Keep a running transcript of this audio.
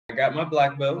got my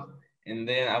black belt, and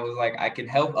then I was like, I can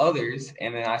help others.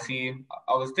 And then I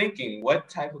was thinking, what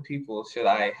type of people should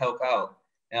I help out?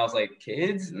 And I was like,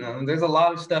 kids? No, there's a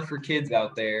lot of stuff for kids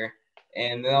out there.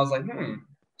 And then I was like,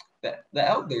 the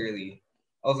elderly.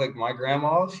 I was like, my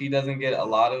grandma, she doesn't get a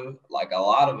lot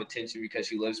of attention because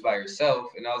she lives by herself.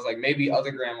 And I was like, maybe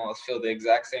other grandmas feel the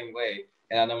exact same way.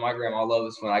 And I know my grandma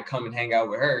loves when I come and hang out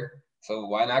with her. So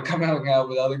why not come out and hang out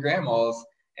with other grandmas?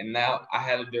 And now I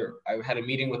had a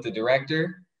meeting with the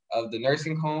director of the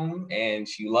nursing home, and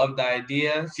she loved the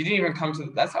idea. She didn't even come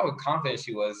to. That's how confident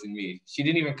she was in me. She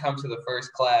didn't even come to the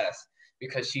first class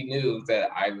because she knew that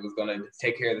I was gonna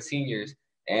take care of the seniors,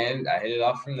 and I hit it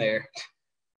off from there.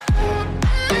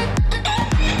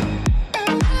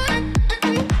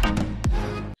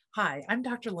 Hi, I'm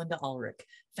Dr. Linda Ulrich,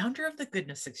 founder of the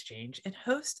Goodness Exchange and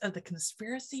host of the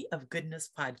Conspiracy of Goodness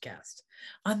podcast.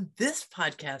 On this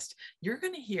podcast, you're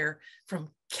going to hear from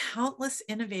countless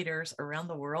innovators around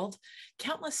the world,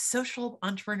 countless social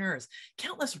entrepreneurs,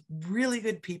 countless really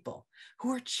good people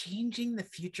who are changing the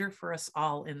future for us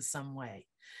all in some way.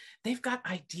 They've got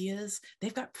ideas,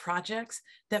 they've got projects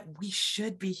that we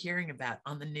should be hearing about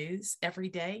on the news every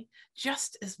day,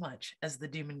 just as much as the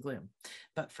doom and gloom.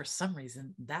 But for some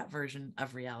reason, that version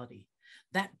of reality,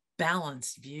 that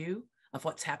balanced view of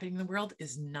what's happening in the world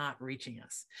is not reaching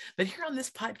us. But here on this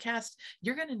podcast,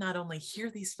 you're going to not only hear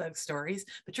these folks' stories,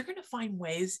 but you're going to find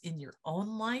ways in your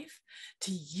own life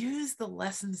to use the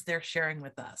lessons they're sharing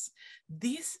with us.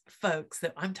 These folks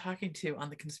that I'm talking to on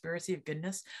the Conspiracy of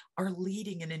Goodness are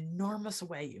leading an enormous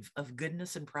wave of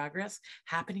goodness and progress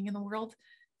happening in the world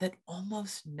that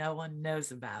almost no one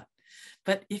knows about.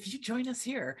 But if you join us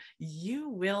here, you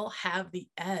will have the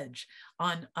edge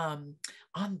on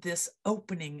this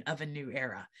opening of a new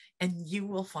era, and you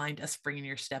will find a spring in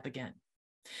your step again.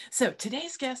 So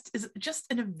today's guest is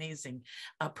just an amazing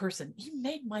person. He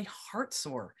made my heart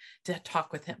soar to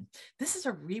talk with him. This is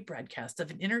a rebroadcast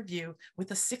of an interview with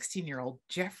a 16-year-old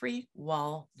Jeffrey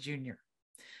Wall Jr.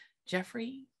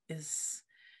 Jeffrey is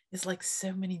like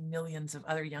so many millions of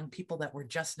other young people that we're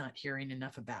just not hearing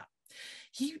enough about.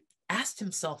 He asked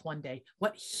himself one day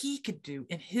what he could do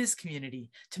in his community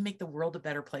to make the world a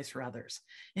better place for others.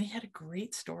 And he had a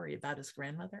great story about his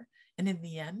grandmother. And in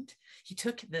the end, he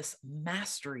took this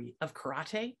mastery of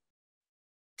karate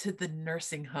to the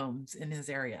nursing homes in his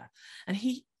area. And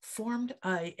he formed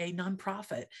a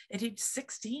nonprofit at age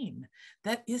 16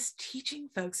 that is teaching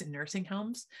folks in nursing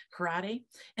homes karate,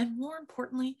 and more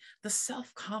importantly, the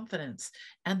self-confidence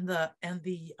and the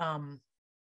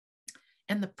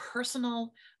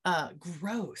personal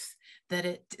growth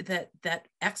that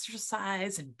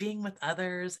exercise and being with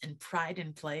others and pride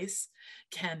in place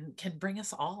can bring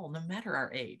us all, no matter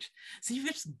our age. So you've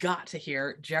just got to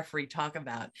hear Jeffrey talk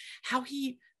about how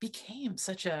he became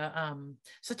such a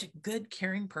good,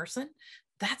 caring person.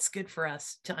 That's good for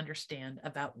us to understand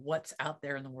about what's out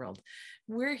there in the world.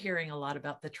 We're hearing a lot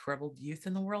about the troubled youth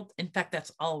in the world. In fact,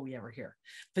 that's all we ever hear.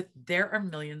 But there are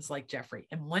millions like Jeffrey.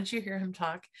 And once you hear him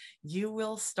talk, you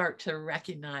will start to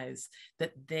recognize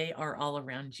that they are all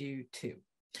around you too.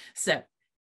 So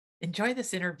enjoy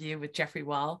this interview with Jeffrey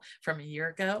Wall from a year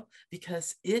ago,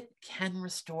 because it can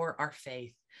restore our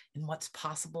faith in what's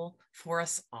possible for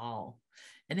us all.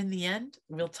 And in the end,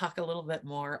 we'll talk a little bit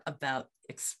more about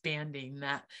expanding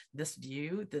this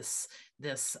view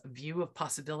of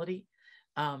possibility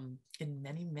in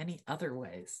many, many other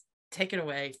ways. Take it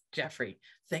away, Jeffrey.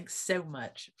 Thanks so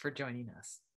much for joining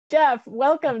us. Jeff,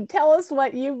 welcome. Tell us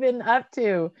what you've been up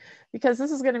to, because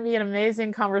this is going to be an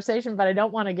amazing conversation, but I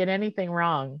don't want to get anything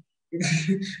wrong.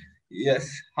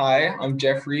 Yes. Hi, I'm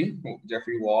Jeffrey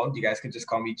Wall. You guys can just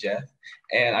call me Jeff.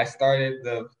 And I started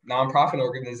the nonprofit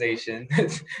organization,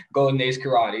 Golden Age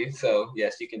Karate. So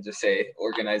yes, you can just say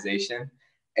organization.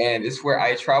 And it's where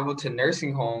I travel to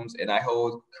nursing homes and I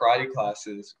hold karate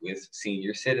classes with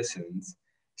senior citizens.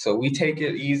 So we take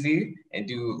it easy and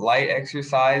do light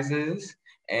exercises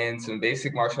and some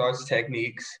basic martial arts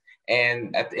techniques.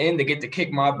 And at the end, they get to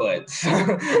kick my butt.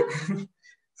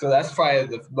 So that's probably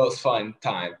the most fun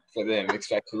time for them,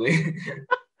 especially.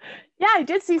 Yeah, I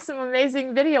did see some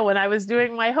amazing video when I was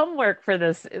doing my homework for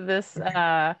this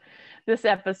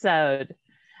episode.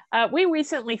 We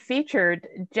recently featured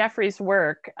Jeffrey's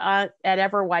work at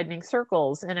Ever Widening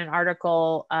Circles in an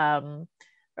article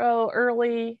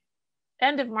early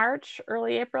end of March,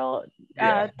 early April,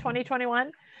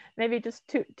 2021, maybe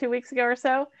just two weeks ago or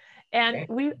so. And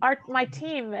my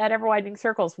team at Ever Widening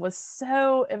Circles was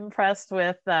so impressed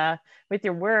with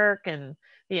your work and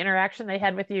the interaction they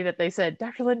had with you that they said,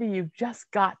 Dr. Linda, you've just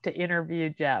got to interview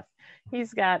Jeff.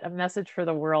 He's got a message for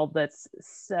the world that's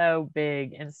so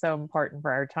big and so important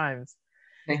for our times.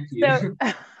 Thank So, you.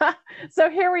 so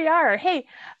here we are. Hey,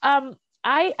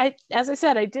 as I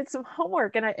said, I did some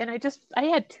homework and I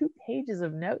had 2 pages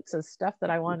of notes of stuff that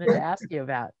I wanted to ask you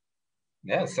about.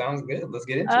 Yeah, sounds good. Let's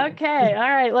get into it. Okay, all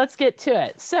right, let's get to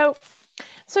it. So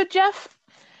Jeff,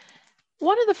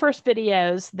 one of the first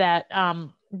videos that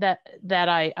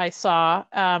I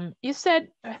saw, you said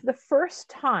the first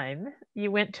time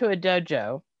you went to a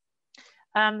dojo,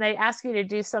 they asked you to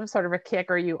do some sort of a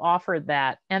kick, or you offered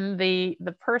that, and the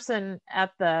person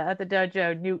at the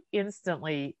dojo knew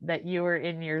instantly that you were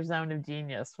in your zone of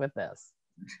genius with this.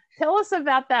 Tell us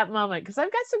about that moment, because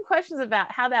I've got some questions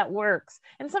about how that works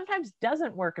and sometimes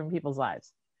doesn't work in people's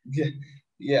lives. Yeah,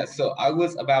 yeah. So I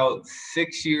was about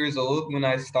 6 years old when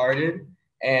I started,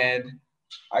 and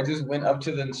I just went up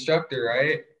to the instructor,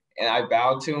 right? And I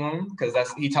bowed to him because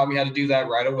he taught me how to do that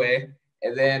right away.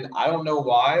 And then I don't know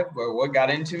why or what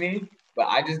got into me, but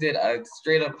I just did a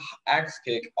straight up axe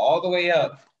kick all the way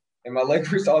up, and my leg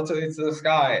was all the way to the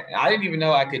sky. And I didn't even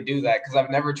know I could do that because I've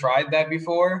never tried that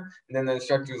before. And then the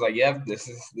instructor was like, "Yep, this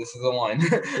is the one."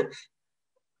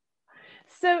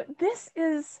 So this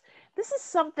is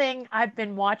something I've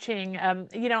been watching.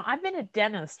 I've been a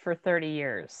dentist for 30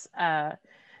 years,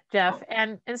 Jeff,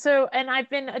 and I've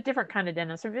been a different kind of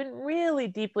dentist. I've been really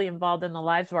deeply involved in the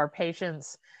lives of our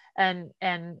patients, and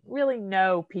really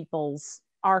know people's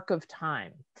arc of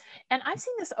time. And I've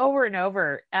seen this over and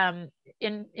over,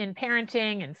 in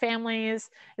parenting and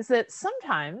families, is that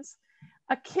sometimes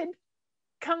a kid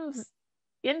comes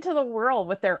into the world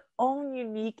with their own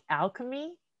unique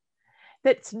alchemy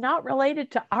that's not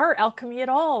related to our alchemy at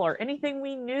all, or anything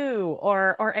we knew,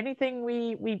 or anything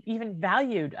we even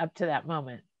valued up to that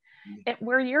moment.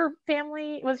 Was your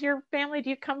family, do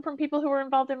you come from people who were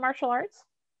involved in martial arts?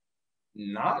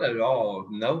 Not at all.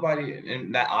 Nobody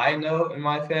that I know in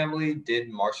my family did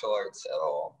martial arts at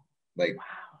all. Like,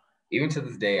 Wow. even to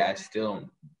this day, I still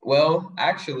don't. Well,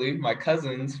 actually, my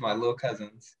cousins, my little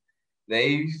cousins,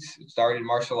 they started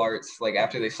martial arts like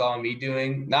after they saw me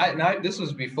doing not this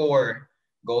was before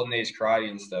Golden Age karate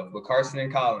and stuff, but Carson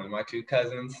and Colin, my 2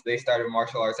 cousins, they started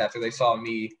martial arts after they saw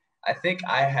me. I think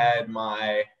I had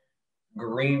my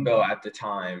green belt at the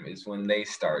time is when they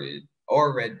started,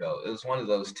 or red belt. It was one of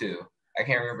those two. I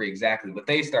can't remember exactly, but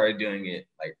they started doing it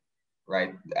like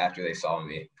right after they saw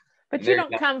me. But And you they're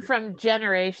don't not, come from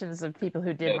generations of people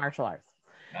who did no, martial arts.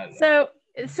 not at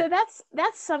all. So that's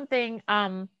something,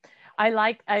 I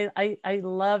like. I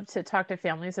love to talk to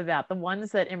families about the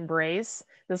ones that embrace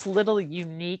this little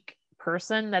unique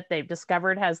person that they've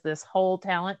discovered has this whole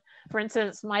talent. For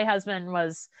instance, my husband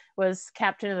was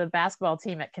captain of the basketball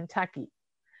team at Kentucky.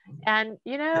 And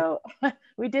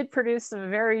we did produce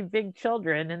some very big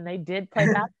children, and they did play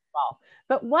basketball.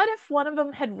 But what if one of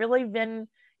them had really been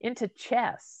into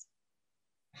chess?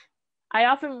 I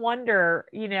often wonder,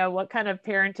 what kind of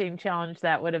parenting challenge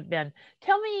that would have been.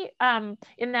 Tell me,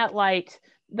 in that light,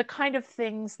 the kind of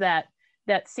things that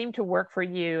seem to work for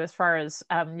you as far as,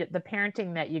 the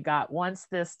parenting that you got once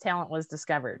this talent was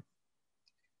discovered.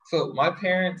 So my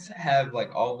parents have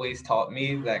like always taught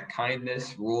me that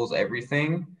kindness rules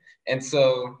everything. And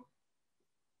so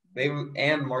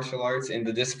and martial arts, and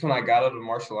the discipline I got out of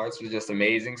martial arts was just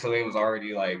amazing. So they was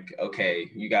already like,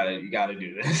 okay, you gotta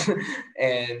do this.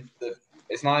 And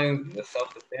it's not even the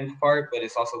self-defense part, but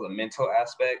it's also the mental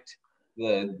aspect,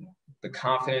 the the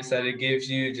confidence that it gives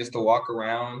you just to walk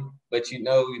around, but you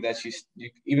know that you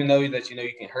even though that you know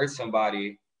you can hurt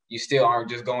somebody, you still aren't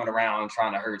just going around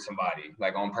trying to hurt somebody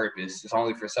like on purpose. It's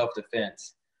only for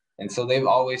self-defense. And so they've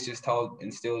always just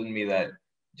instilled in me that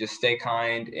just stay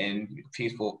kind and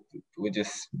people would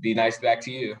just be nice back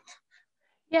to you.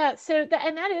 Yeah, so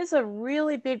that is a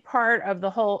really big part of the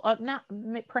whole, not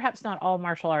perhaps not all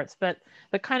martial arts, but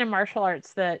the kind of martial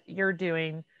arts that you're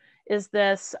doing is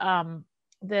this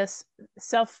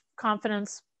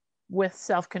self-confidence with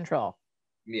self-control,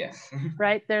 Yes.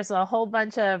 right? There's a whole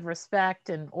bunch of respect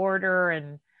and order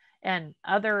and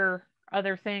other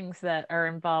things that are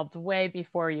involved way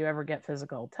before you ever get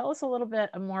physical. Tell us a little bit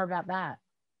more about that.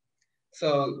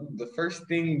 So the first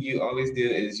thing you always do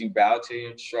is you bow to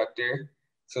your instructor.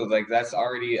 So like that's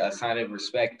already a sign of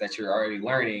respect that you're already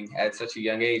learning at such a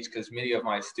young age. Because many of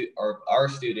our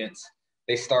students,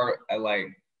 they start at like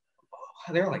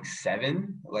they're like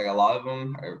 7. Like a lot of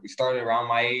them we started around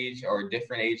my age or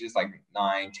different ages, like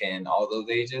 9, 10, all those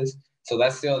ages. So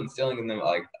that's still instilling in them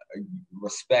like a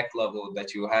respect level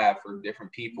that you have for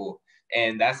different people.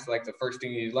 And that's like the first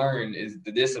thing you learn is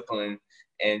the discipline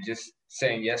and just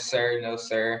saying yes sir, no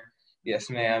sir, yes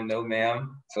ma'am, no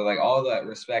ma'am. So like all that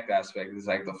respect aspect is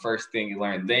like the first thing you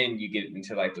learn. Then you get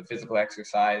into like the physical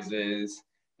exercises,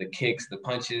 the kicks, the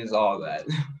punches, all that.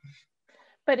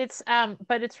 but it's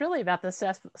really about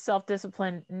the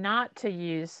self-discipline not to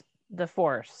use the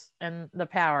force and the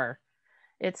power.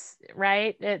 It's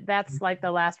right. That's like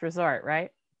the last resort, right?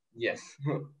 Yes,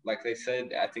 like they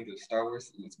said, I think of Star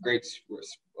Wars. It's great.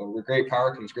 With great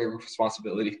power comes great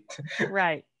responsibility.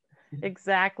 Right.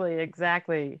 Exactly,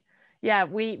 exactly. Yeah,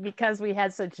 because we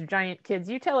had such giant kids.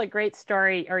 You tell a great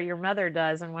story, or your mother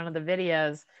does in one of the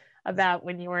videos about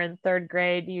when you were in third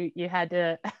grade. You had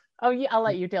to. Oh, yeah, I'll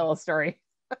let you tell a story.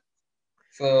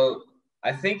 So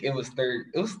I think it was third.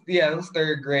 It was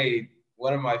third grade.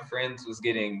 One of my friends was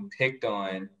getting picked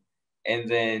on, and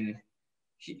then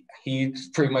he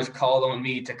pretty much called on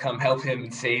me to come help him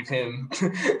and save him.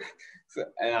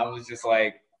 And I was just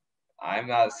like, I'm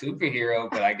not a superhero,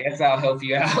 but I guess I'll help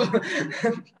you out.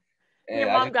 Your And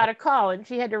I mom just, got a call, and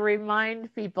she had to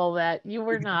remind people that you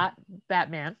were not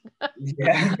Batman.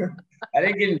 yeah, I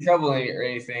didn't get in trouble or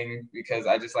anything because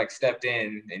I just like stepped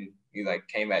in and he like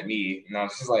came at me, and I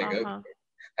was just like, okay, Uh-huh.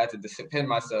 I had to defend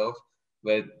myself.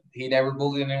 But he never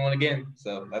bullied anyone again,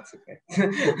 so that's okay.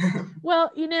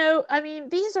 Well, I mean,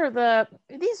 these are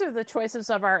the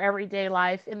choices of our everyday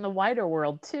life in the wider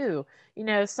world too.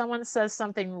 Someone says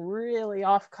something really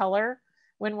off color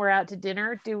when we're out to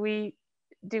dinner. Do we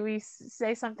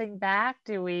say something back?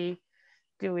 Do we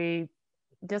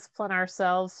discipline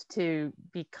ourselves to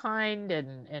be kind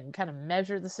and kind of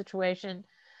measure the situation?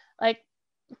 Like,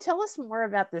 tell us more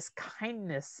about this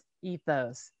kindness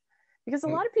ethos, because a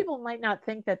lot of people might not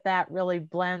think that that really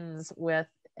blends with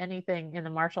anything in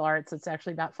the martial arts that's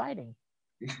actually about fighting.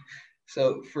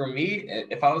 So for me,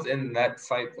 if I was in that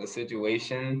type of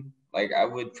situation, like I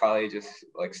would probably just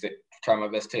like try my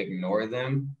best to ignore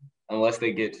them unless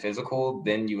they get physical.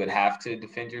 Then you would have to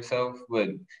defend yourself, but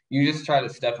you just try to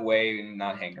step away and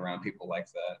not hang around people like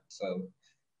that. So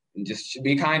just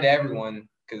be kind to everyone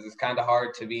because it's kind of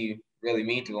hard to be really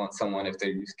mean to someone if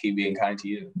they just keep being kind to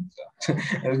you. So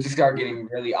it would just start getting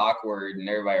really awkward, and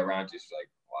everybody around just like,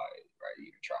 why are you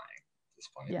even trying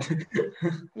Yes. at this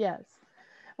point? Yes.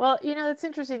 Well, it's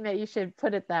interesting that you should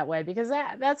put it that way, because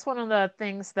that's one of the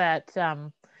things that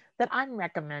I'm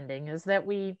recommending, is that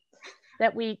we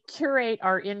curate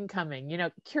our incoming,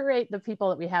 curate the people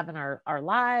that we have in our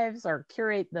lives, or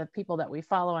curate the people that we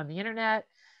follow on the internet.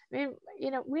 I mean,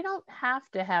 we don't have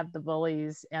to have the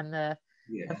bullies and the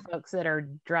Yeah. folks that are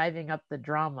driving up the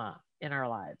drama in our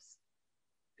lives.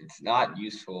 It's not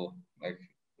useful. Like,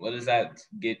 what does that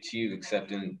get you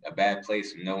except in a bad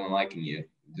place and no one liking you?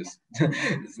 Just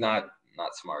it's not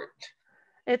smart.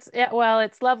 It's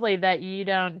lovely that you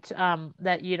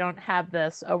don't have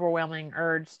this overwhelming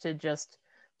urge to just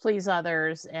please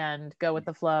others and go with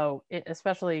the flow,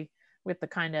 especially with the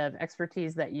kind of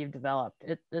expertise that you've developed.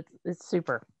 It's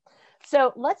super.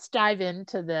 So let's dive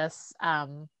into this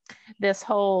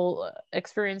whole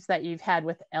experience that you've had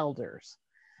with elders,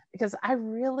 because I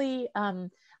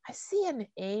see an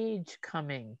age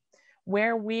coming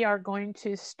where we are going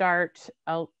to start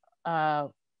uh,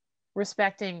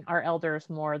 respecting our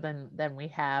elders more than we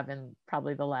have in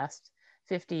probably the last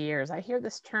 50 years. I hear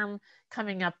this term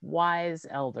coming up, wise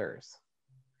elders.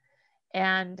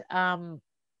 And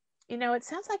it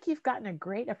sounds like you've gotten a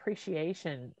great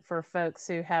appreciation for folks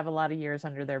who have a lot of years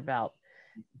under their belt.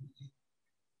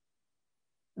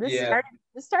 This Yeah. started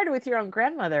this started with your own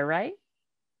grandmother, right?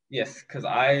 Yes, because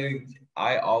I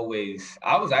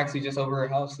was actually just over her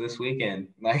house this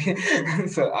weekend. Like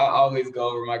so I always go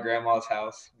over my grandma's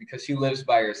house because she lives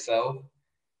by herself,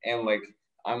 and like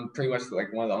I'm pretty much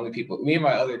like one of the only people. Me and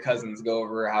my other cousins go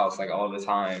over her house like all the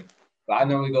time. But I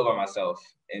normally go by myself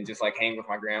and just like hang with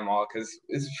my grandma because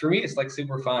it's for me it's like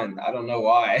super fun. I don't know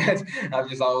why. I've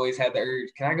just always had the urge.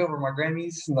 Can I go over my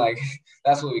Grammy's? Like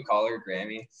that's what we call her,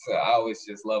 Grammy. So I always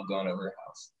just love going over her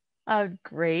house. Oh,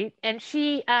 great. And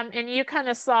you kind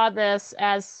of saw this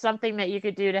as something that you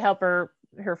could do to help her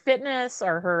fitness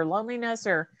or her loneliness,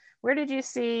 or where did you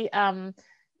see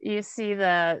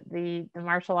the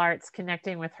martial arts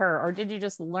connecting with her, or did you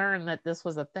just learn that this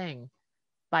was a thing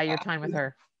by your time with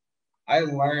her? I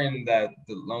learned that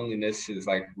the loneliness is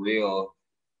like real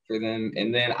for them.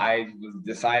 And then I was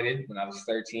decided when I was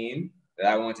 13 that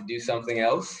I wanted to do something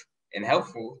else and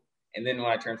helpful. And then when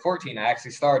I turned 14, I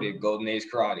actually started Golden Age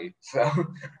Karate. So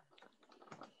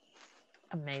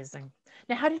Amazing.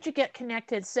 Now, how did you get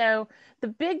connected? So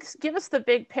give us the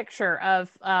big picture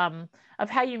of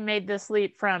how you made this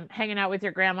leap from hanging out with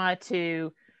your grandma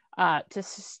to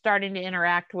starting to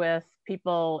interact with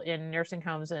people in nursing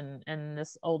homes and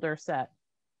this older set.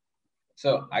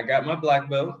 so I got my black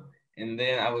belt, and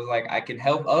then I was like, I can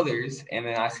help others. And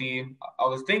then I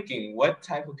was thinking, what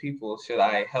type of people should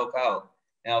I help out?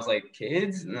 And I was like,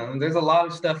 kids? No, there's a lot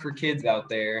of stuff for kids out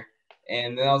there.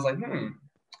 And then I was like,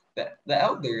 the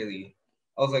elderly.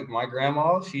 I was like, my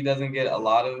grandma, she doesn't get a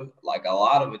lot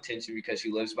of attention because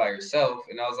she lives by herself.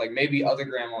 And I was like, maybe other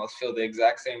grandmas feel the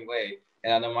exact same way.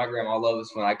 And I know my grandma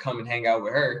loves when I come and hang out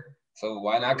with her. So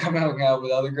why not come out and hang out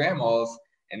with other grandmas?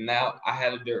 And now I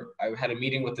had a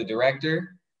meeting with the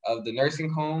director of the nursing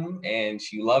home, and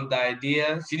she loved the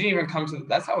idea. She didn't even come to,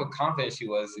 that's how confident she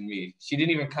was in me. She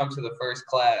didn't even come to the first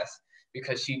class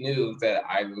because she knew that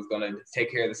I was going to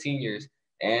take care of the seniors,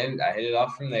 and I hit it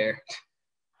off from there.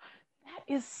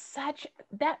 That is such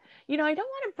that, I don't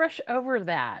want to brush over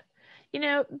that.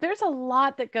 There's a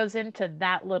lot that goes into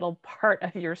that little part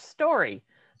of your story.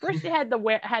 First, you had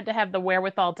to have the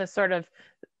wherewithal to sort of,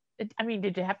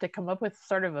 did you have to come up with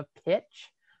sort of a pitch,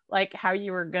 like how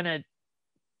you were going to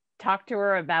talk to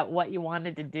her about what you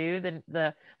wanted to do,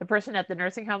 the person at the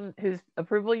nursing home whose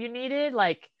approval you needed?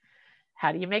 Like,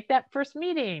 how do you make that first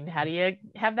meeting? How do you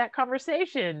have that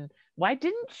conversation? Why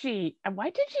did she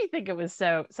think it was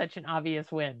such an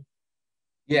obvious win?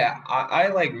 Yeah, I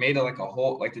like made a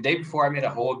whole, like the day before I made a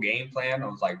whole game plan. I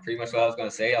was like pretty much what I was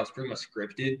gonna say. I was pretty much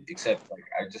scripted, except like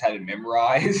I just had it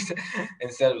memorized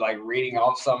instead of like reading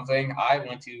off something. I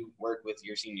went to work with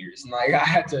your seniors, and like I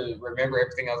had to remember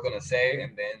everything I was gonna say,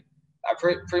 and then I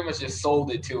pretty much just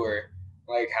sold it to her,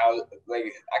 like how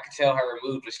like I could tell her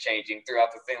mood was changing throughout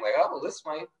the thing. Like, oh, this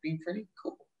might be pretty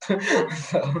cool.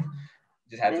 So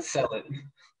just had to sell it.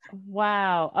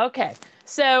 Wow. Okay.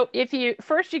 So if you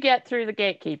get through the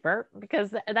gatekeeper,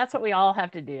 because that's what we all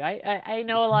have to do. I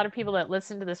know a lot of people that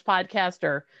listen to this podcast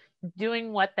are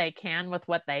doing what they can with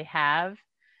what they have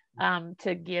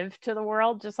to give to the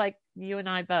world, just like you and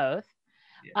I both.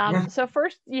 Yeah. So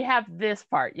first you have this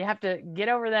part. You have to get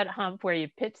over that hump where you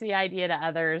pitch the idea to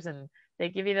others and they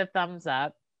give you the thumbs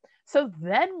up. So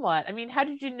then what? How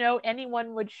did you know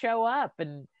anyone would show up?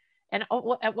 And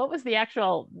what was the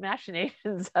actual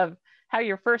machinations of how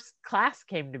your first class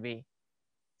came to be?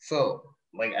 So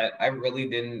like I really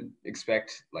didn't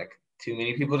expect like too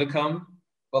many people to come,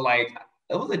 but like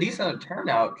it was a decent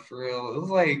turnout for real. It was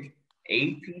like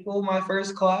 8 people my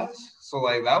first class. So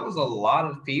like that was a lot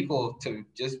of people to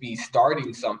just be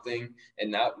starting something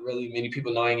and not really many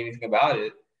people knowing anything about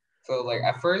it. So like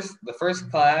the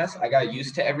first class, I got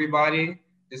used to everybody,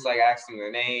 just like asking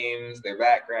their names, their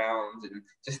backgrounds, and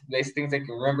just basic things they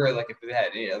can remember, like if they had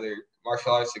any other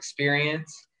martial arts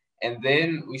experience. And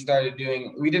then we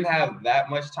didn't have that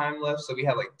much time left, so we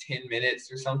had like 10 minutes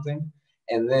or something.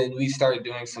 And then we started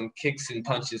doing some kicks and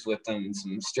punches with them and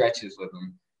some stretches with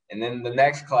them. And then the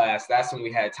next class, that's when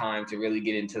we had time to really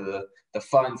get into the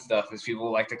fun stuff, as people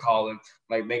like to call them.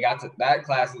 Like that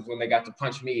class is when they got to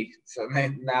punch me. So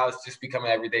now it's just become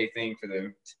an everyday thing for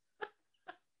them.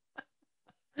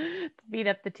 Beat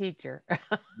up the teacher.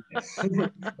 Yes.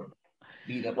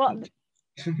 Beat up well,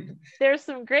 the there's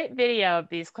some great video of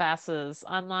these classes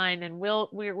online, and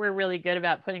we're really good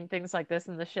about putting things like this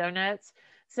in the show notes.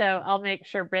 So I'll make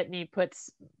sure Brittany puts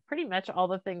pretty much all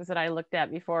the things that I looked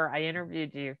at before I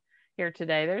interviewed you here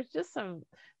today. There's just some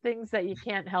things that you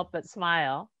can't help but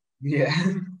smile. Yeah.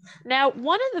 Now,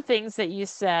 one of the things that you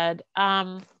said,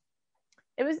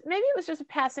 it was just a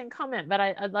passing comment, but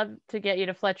I'd love to get you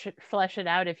to flesh it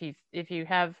out if you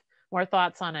have more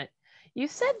thoughts on it. You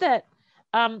said that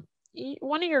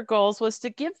one of your goals was to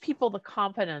give them the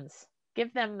confidence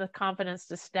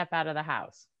to step out of the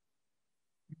house.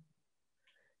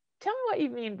 Tell me what you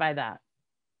mean by that.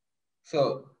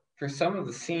 So for some of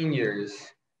the seniors,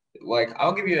 like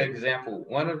I'll give you an example.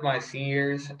 One of my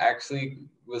seniors actually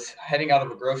was heading out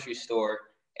of a grocery store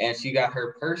and she got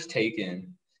her purse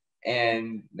taken.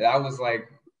 And that was like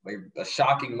a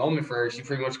shocking moment for her. She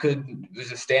pretty much was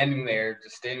just standing there,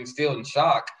 just standing still in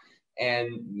shock.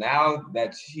 And now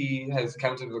that she has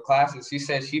come to the classes, she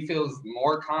says she feels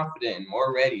more confident and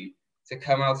more ready to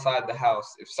come outside the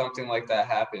house if something like that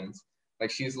happens. Like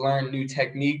she's learned new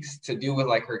techniques to do with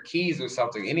like her keys or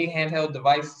something. Any handheld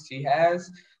device she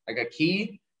has, like a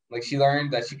key, like she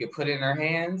learned that she could put it in her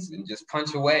hands and just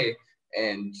punch away,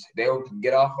 and they'll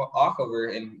get off of her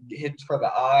and hit for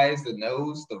the eyes, the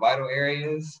nose, the vital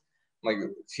areas. Like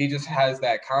she just has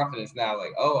that confidence now.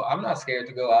 Like, oh, I'm not scared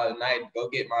to go out at night, go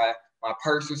get my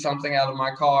purse or something out of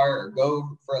my car, or go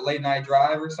for a late night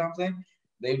drive or something.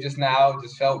 They've just now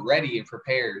just felt ready and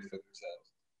prepared for themselves.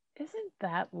 Isn't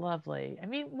that lovely?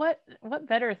 What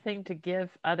better thing to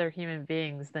give other human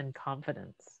beings than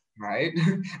confidence? Right.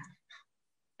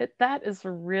 That is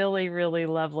really, really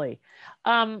lovely.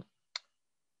 One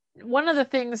of the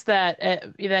things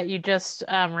that you just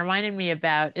reminded me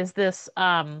about is this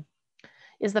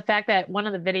is the fact that one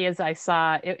of the videos I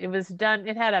saw, it was done,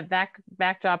 it had a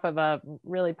backdrop of a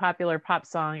really popular pop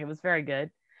song. It was very good.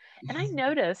 And I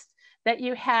noticed that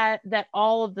that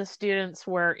all of the students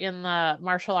were in the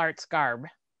martial arts garb.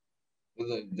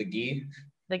 The gi.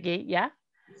 The gi, yeah.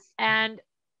 And,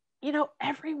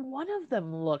 every one of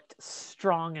them looked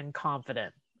strong and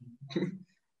confident.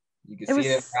 You can see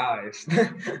it in their eyes.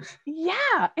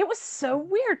 Yeah, it was so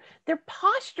weird. Their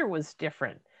posture was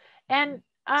different. And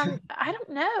I don't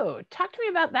know. Talk to me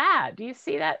about that. Do you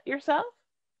see that yourself?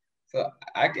 So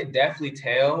I could definitely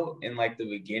tell in like the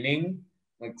beginning,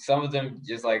 like some of them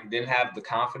just like didn't have the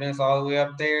confidence all the way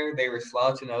up there. They were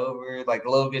slouching over, like a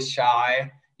little bit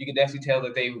shy. You could definitely tell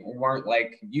that they weren't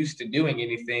like used to doing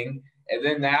anything. And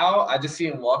then now I just see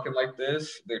them walking like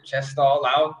this, their chest all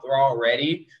out, they're all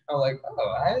ready. I'm like, oh,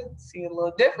 I see a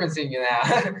little difference in you now.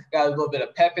 Got a little bit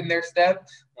of pep in their step.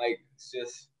 Like, it's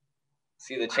just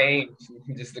see the change,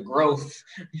 just the growth.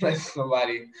 Like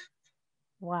somebody.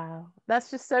 Wow, that's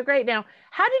just so great. Now,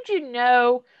 how did you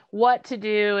know what to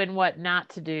do and what not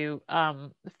to do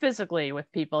physically with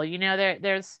people? I think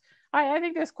there's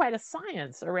quite a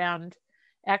science around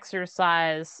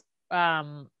exercise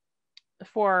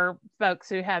for folks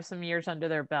who have some years under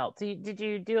their belt. Did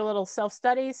you do a little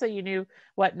self-study so you knew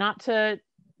what not to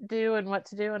do and what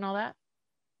to do and all that?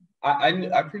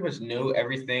 I pretty much knew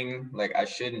everything like I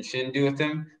should and shouldn't do with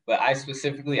them, but I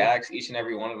specifically asked each and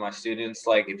every one of my students,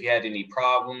 like if you had any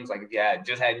problems, like if you had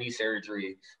just had knee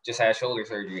surgery, just had shoulder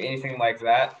surgery, anything like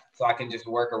that, so I can just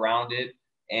work around it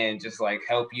and just like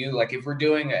help you. Like if we're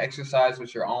doing an exercise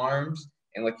with your arms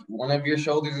and like one of your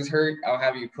shoulders is hurt, I'll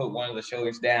have you put one of the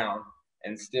shoulders down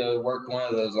and still work one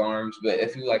of those arms. But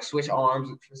if you like switch arms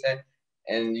per se,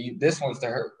 and this one's the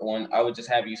hurt one, I would just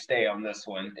have you stay on this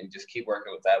one and just keep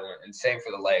working with that one. And same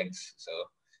for the legs. So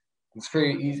it's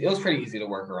pretty easy. It was pretty easy to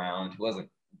work around. It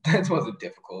wasn't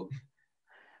difficult.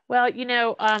 Well,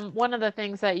 one of the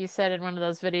things that you said in one of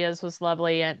those videos was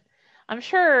lovely. And I'm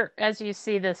sure as you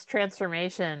see this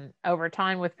transformation over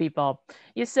time with people,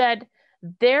 you said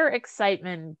their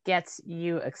excitement gets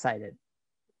you excited.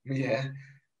 Yeah.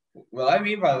 What I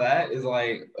mean by that is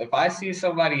like if I see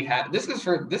somebody this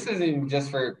isn't just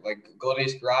for like Golden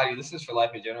Age Karate, this is for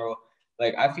life in general.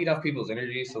 Like I feed off people's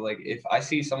energy. So like if I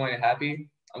see someone happy,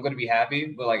 I'm gonna be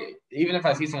happy. But like even if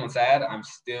I see someone sad, I'm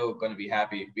still gonna be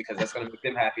happy because that's gonna make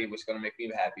them happy, which is gonna make me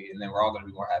happy, and then we're all gonna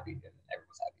be more happy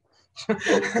and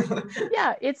everyone's happy.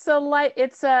 Yeah, it's a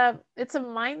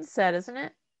mindset, isn't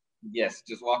it? Yes,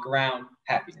 just walk around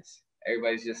happiness.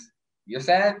 Everybody's just you're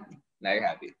sad, now you're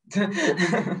happy.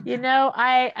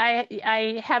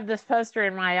 I have this poster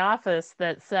in my office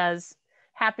that says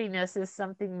happiness is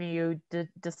something you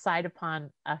decide upon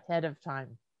ahead of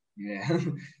time. Yeah.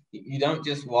 You don't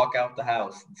just walk out the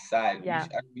house, decide. Yeah.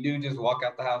 You do just walk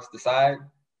out the house, decide,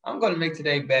 I'm going to make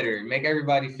today better, make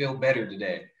everybody feel better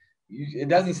today. It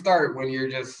doesn't start when you're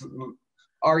just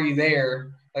already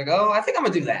there, like, oh, I think I'm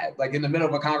going to do that. Like in the middle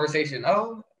of a conversation,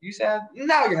 oh, you sad?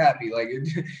 Now you're happy. Like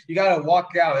you got to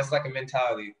walk out. It's like a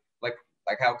mentality. Like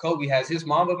how Kobe has his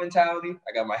Mamba mentality,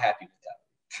 I got my happy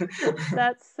mentality.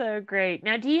 That's so great.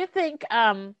 Now, do you think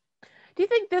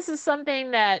this is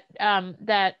something that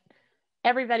that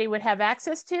everybody would have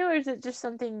access to, or is it just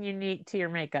something unique to your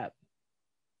makeup?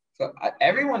 So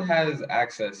everyone has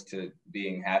access to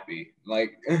being happy.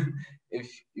 Like if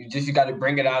you got to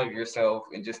bring it out of yourself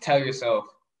and just tell yourself,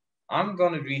 I'm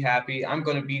going to be happy. I'm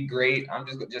going to be great. I'm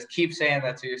just keep saying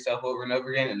that to yourself over and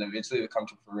over again, and eventually it'll come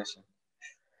to fruition.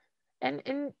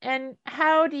 And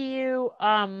how do you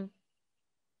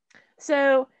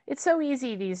so it's so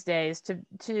easy these days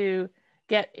to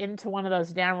get into one of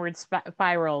those downward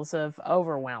spirals of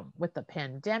overwhelm with the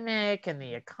pandemic and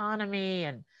the economy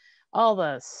and all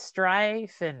the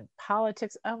strife and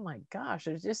politics. Oh my gosh,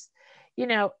 it's just,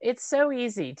 it's so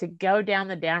easy to go down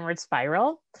the downward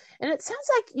spiral. And it sounds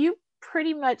like you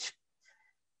pretty much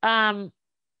pay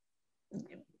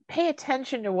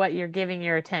attention to what you're giving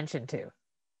your attention to.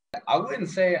 I wouldn't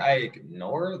say I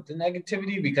ignore the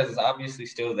negativity because it's obviously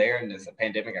still there and it's a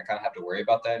pandemic. I kind of have to worry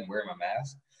about that and wear my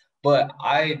mask. But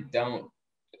I don't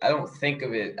think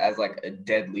of it as like a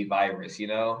deadly virus,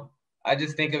 I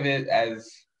just think of it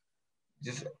as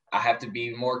just I have to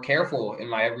be more careful in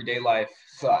my everyday life.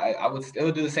 So I would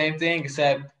still do the same thing,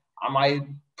 except I might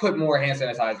put more hand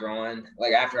sanitizer on,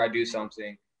 like after I do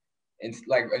something. And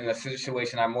like in a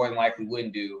situation I more than likely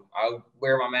wouldn't do. I'll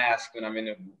wear my mask when I'm in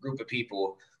a group of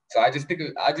people. So I just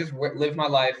live my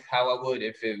life how I would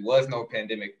if it was no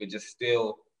pandemic, but just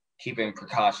still keeping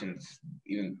precautions,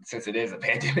 even since it is a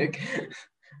pandemic.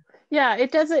 Yeah,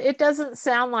 it doesn't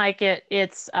sound like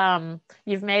it's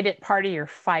you've made it part of your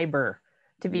fiber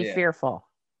to be fearful.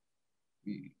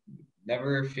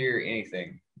 Never fear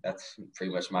anything. That's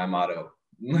pretty much my motto.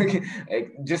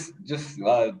 Just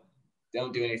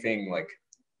don't do anything like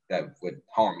that would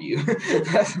harm you.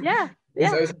 Yeah.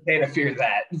 It's okay to fear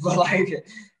that, but like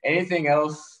anything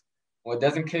else, what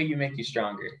doesn't kill you make you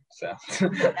stronger. So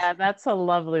Yeah, that's a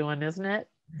lovely one, isn't it?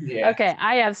 yeah. Okay,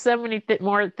 I have so many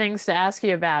more things to ask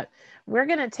you about. We're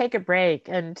going to take a break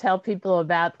and tell people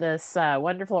about this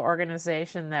wonderful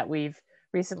organization that we've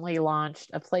recently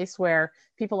launched, a place where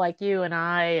people like you and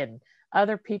I and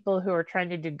other people who are trying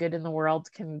to do good in the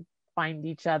world can find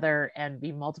each other and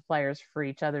be multipliers for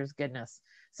each other's goodness.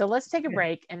 So let's take a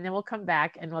break and then we'll come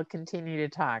back and we'll continue to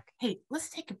talk. Hey, let's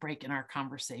take a break in our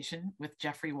conversation with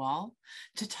Jeffrey Wall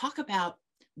to talk about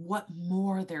what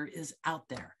more there is out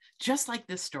there. Just like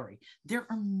this story, there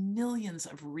are millions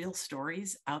of real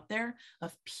stories out there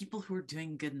of people who are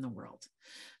doing good in the world.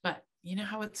 But you know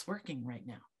how it's working right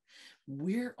now?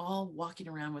 We're all walking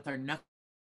around with our knuckles,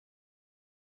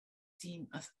 seeing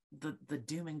the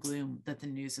doom and gloom that the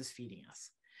news is feeding us.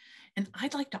 And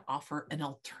I'd like to offer an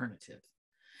alternative.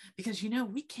 Because, you know,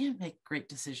 we can't make great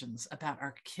decisions about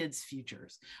our kids'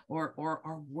 futures or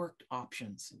our work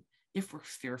options if we're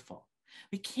fearful.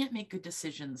 We can't make good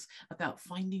decisions about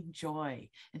finding joy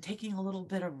and taking a little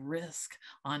bit of risk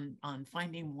on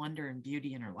finding wonder and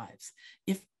beauty in our lives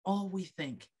if all we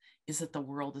think is that the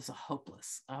world is a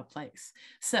hopeless place.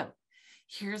 So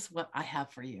here's what I have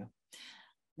for you.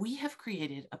 We have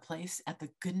created a place at the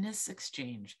Goodness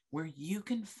Exchange where you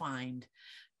can find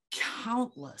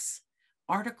countless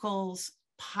articles,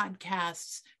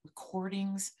 podcasts,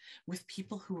 recordings with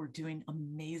people who are doing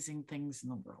amazing things in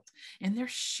the world. And they're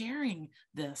sharing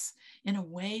this in a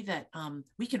way that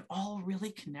we can all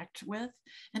really connect with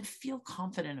and feel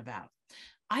confident about.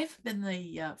 I've been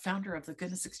the founder of the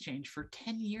Goodness Exchange for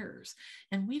 10 years,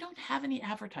 and we don't have any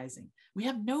advertising. We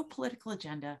have no political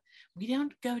agenda. We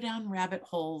don't go down rabbit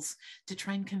holes to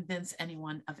try and convince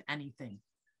anyone of anything,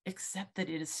 except that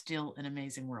it is still an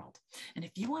amazing world. And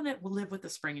if you want to live with the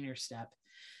spring in your step,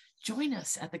 join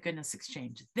us at the Goodness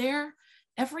Exchange. There,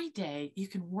 every day, you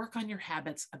can work on your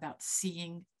habits about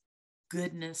seeing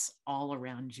goodness all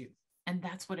around you. And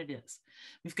that's what it is.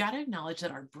 We've got to acknowledge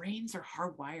that our brains are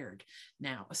hardwired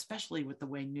now, especially with the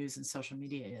way news and social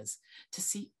media is, to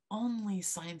see only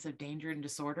signs of danger and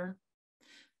disorder.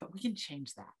 But we can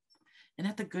change that. And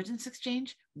at the Goodness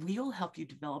Exchange, we will help you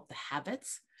develop the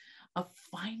habits of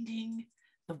finding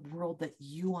the world that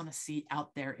you want to see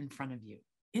out there in front of you.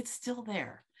 It's still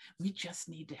there. We just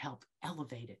need to help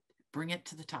elevate it, bring it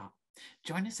to the top.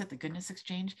 Join us at the Goodness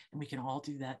Exchange, and we can all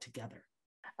do that together.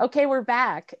 Okay, we're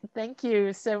back. Thank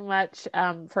you so much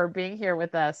for being here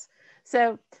with us.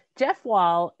 So Jeff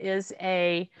Wall is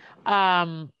a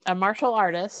martial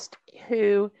artist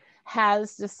who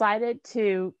has decided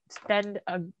to spend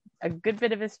a good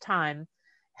bit of his time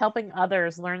helping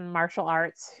others learn martial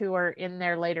arts who are in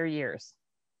their later years.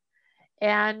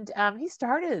 And he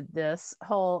started this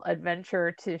whole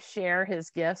adventure to share his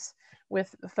gifts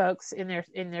with folks in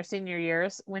their senior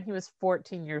years when he was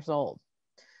 14 years old.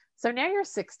 So now you're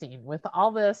 16 with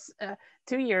all this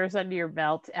 2 years under your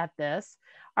belt at this.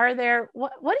 What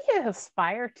do you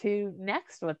aspire to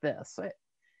next with this?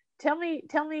 Tell me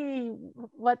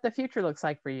what the future looks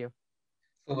like for you.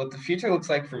 So what the future looks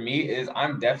like for me is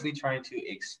I'm definitely trying to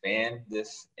expand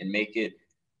this and make it,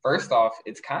 first off,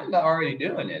 it's kind of already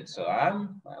doing it. So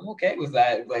I'm okay with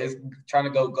that, but it's trying to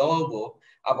go global.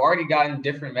 I've already gotten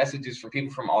different messages from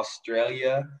people from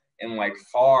Australia and like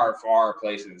far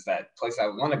places I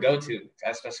want to go to.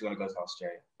 I especially want to go to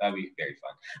Australia. That'd be very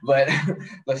fun. But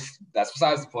that's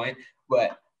besides the point.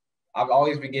 But I've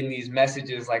always been getting these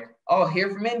messages like, oh,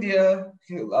 here from India,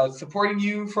 supporting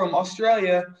you from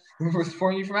Australia, we're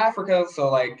supporting you from Africa. So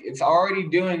like it's already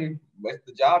doing what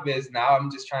the job is. Now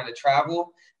I'm just trying to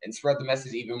travel and spread the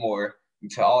message even more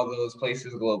to all of those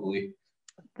places globally.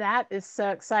 That is so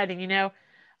exciting. You know,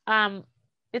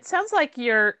 it sounds like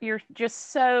you're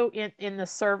just so in the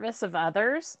service of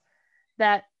others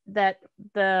that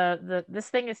this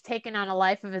thing is taken on a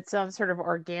life of its own sort of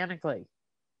organically.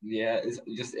 Yeah, it's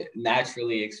just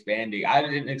naturally expanding. I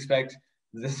didn't expect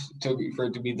this for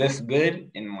it to be this good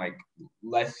in like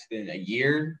less than a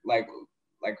year, like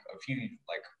a few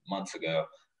like months ago.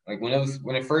 Like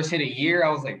when it first hit a year, I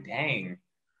was like, dang,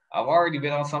 I've already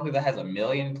been on something that has 1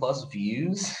 million+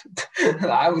 views.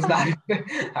 I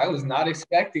was not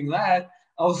expecting that.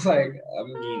 I was like, I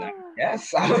mean, I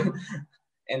guess.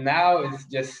 And now it's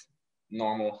just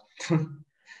normal.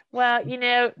 Well, you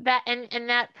know, that and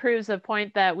that proves a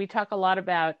point that we talk a lot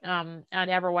about on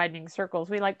Ever Widening Circles.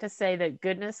 We like to say that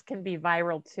goodness can be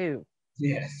viral too.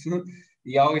 Yes.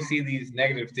 You always see these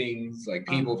negative things like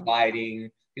people fighting,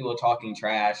 people talking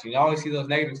trash. You always see those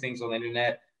negative things on the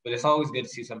internet, but it's always good to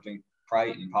see something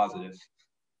bright and positive.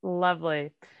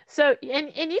 Lovely. So,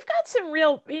 and you've got some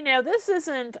real, this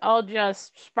isn't all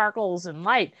just sparkles and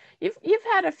light. You've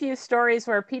had a few stories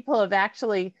where people have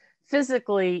actually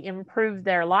physically improved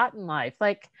their lot in life.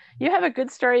 Like you have a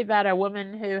good story about a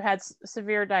woman who had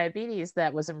severe diabetes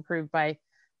that was improved by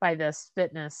this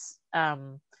fitness,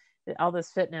 all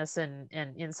this fitness and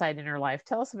insight in her life.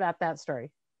 Tell us about that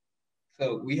story.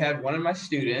 So we had one of my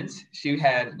students, she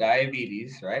had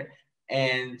diabetes, right?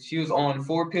 And she was on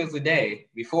 4 pills a day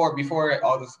before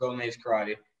all this Golden Age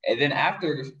Karate. And then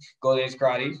after Golden Age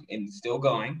Karate and still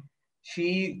going,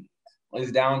 she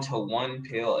was down to 1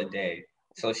 pill a day.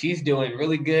 So she's doing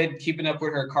really good, keeping up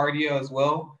with her cardio as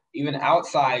well. Even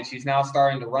outside, she's now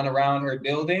starting to run around her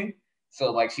building.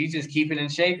 So like she's just keeping in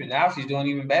shape, and now she's doing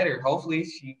even better. Hopefully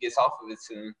she gets off of it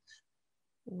soon.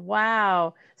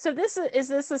 Wow. So is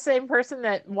this the same person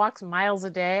that walks miles a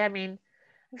day? I mean,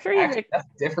 I'm sure Actually, that's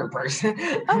a different person.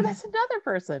 Oh, that's another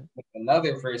person.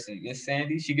 Another person, Miss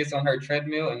Sandy. She gets on her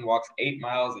treadmill and walks 8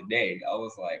 miles a day. I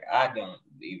was like, I don't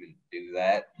even do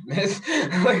that, Miss.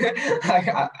 like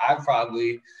I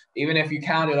probably, even if you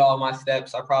counted all my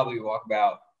steps, I probably walk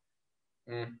about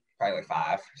probably like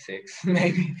 5, 6,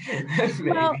 maybe.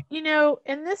 Well,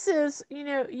 and this is,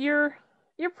 you're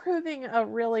proving a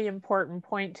really important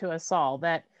point to us all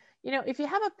that, if you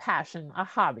have a passion, a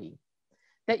hobby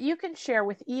that you can share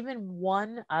with even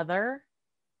one other,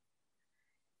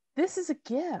 this is a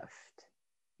gift.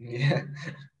 Yeah.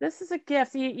 This is a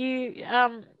gift. You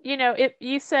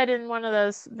said in one of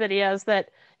those videos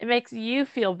that it makes you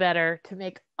feel better to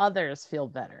make others feel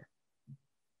better.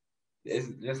 It's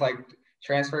just like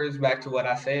transfers back to what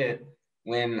I said.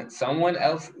 When someone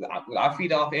else, I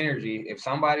feed off energy. If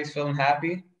somebody's feeling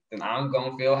happy, then I'm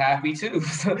gonna feel happy too.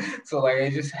 So like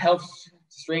it just helps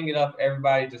string it up.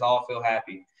 Everybody just all feel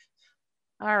happy.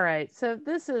 All right. So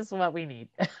this is what we need.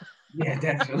 Yeah,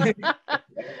 definitely.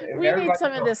 We need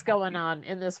some of this going on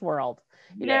in this world.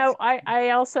 Yes.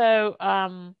 I also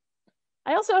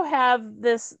have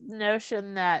this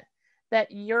notion that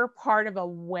you're part of a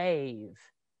wave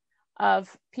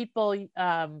of people,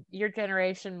 your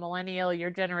generation, millennial, your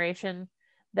generation,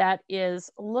 that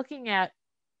is looking at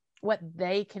what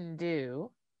they can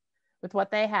do with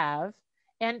what they have,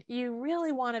 and you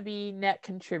really want to be net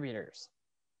contributors.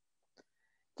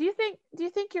 Do you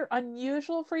think you're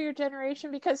unusual for your generation?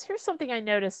 Because here's something I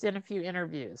noticed in a few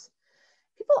interviews.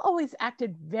 People always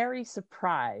acted very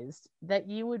surprised that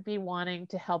you would be wanting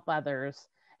to help others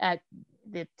at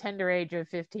the tender age of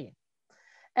 15.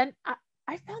 And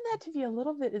I found that to be a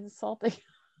little bit insulting.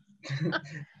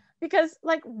 Because,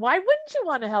 like, why wouldn't you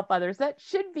want to help others? That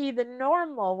should be the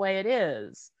normal way it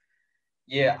is.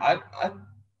 Yeah,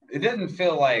 it doesn't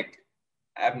feel like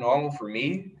abnormal for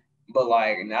me, but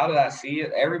like now that I see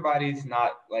it, everybody's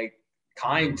not like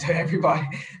kind to everybody.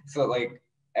 So like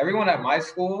everyone at my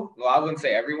school, well, I wouldn't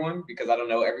say everyone because I don't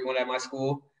know everyone at my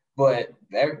school, but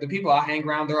the people I hang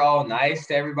around, they're all nice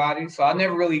to everybody. So I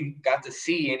never really got to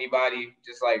see anybody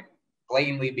just like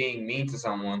blatantly being mean to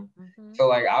someone. Mm-hmm. So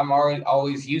like I'm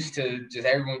always used to just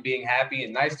everyone being happy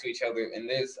and nice to each other. And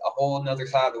there's a whole nother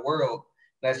side of the world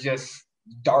that's just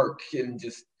dark and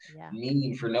just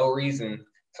mean for no reason.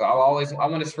 So I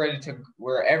want to spread it to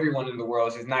where everyone in the world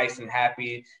is just nice and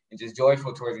happy and just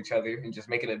joyful towards each other and just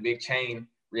make it a big chain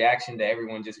reaction to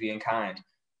everyone just being kind.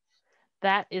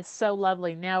 That is so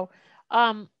lovely. Now,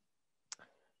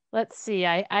 let's see.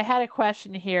 I had a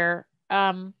question here.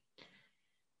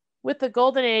 With the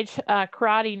Golden Age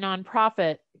Karate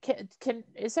nonprofit,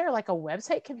 is there like a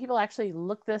website? Can people actually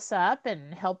look this up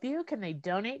and help you? Can they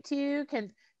donate to you?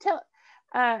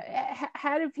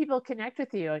 How do people connect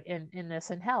with you in this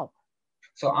and help?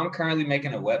 So I'm currently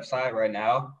making a website right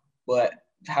now, but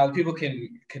how people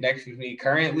can connect with me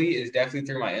currently is definitely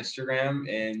through my Instagram,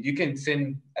 and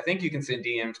I think you can send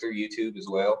DMs through YouTube as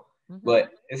well,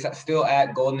 but it's still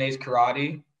at Golden Age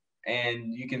Karate,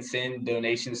 and you can send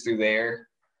donations through there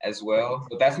as well,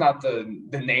 but that's not the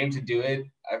name to do it.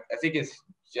 I think it's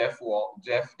Jeffrey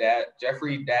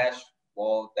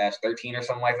Wall 13 or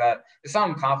something like that. It's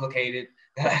something complicated.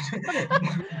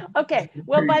 Okay,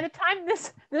 well, by the time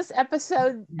this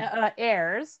episode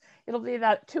airs, it'll be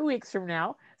about 2 weeks from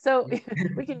now, so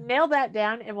we can nail that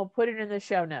down and we'll put it in the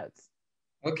show notes.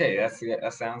 Okay,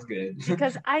 that sounds good.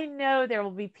 Because I know there will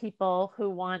be people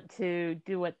who want to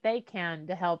do what they can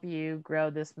to help you grow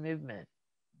this movement.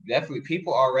 Definitely,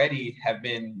 people already have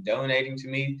been donating to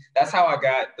me. That's how I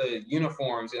got the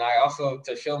uniforms, and I also,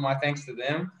 to show my thanks to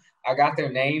them, I got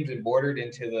their names embroidered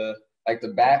into the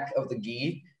back of the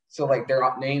gi. So like their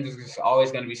names is just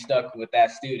always going to be stuck with that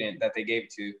student that they gave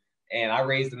it to. and I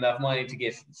raised enough money to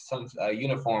get some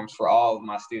uniforms for all of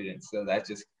my students. So that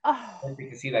just you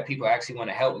can see that people actually want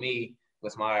to help me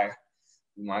with my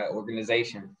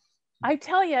organization. I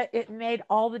tell you, it made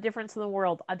all the difference in the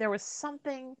world. There was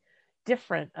something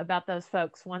different about those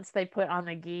folks once they put on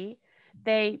the gi.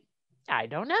 I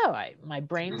don't know. My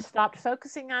brain stopped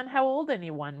focusing on how old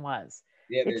anyone was.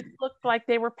 Yeah, it just looked like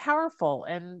they were powerful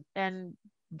and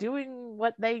doing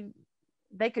what they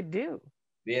could do.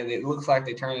 Yeah, it looks like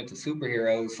they turned into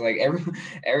superheroes. Like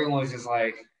everyone's just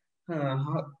like,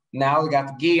 now they got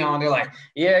the gi on. They're like,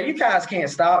 yeah, you guys can't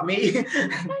stop me.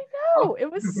 I know.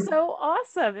 It was so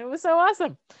awesome. It was so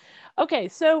awesome. Okay,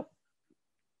 so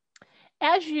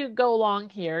as you go along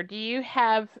here, do you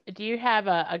have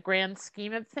a grand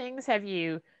scheme of things? Have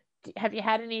you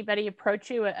had anybody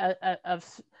approach you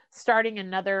of starting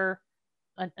another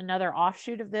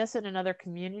offshoot of this in another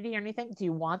community or anything? Do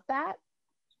you want that?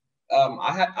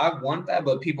 I want that,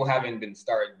 but people haven't been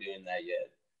started doing that yet.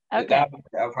 Okay.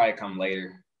 That'll probably come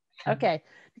later. Okay,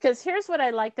 because here's what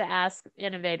I like to ask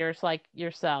innovators like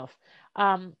yourself.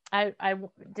 I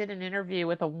did an interview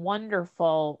with a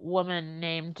wonderful woman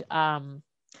named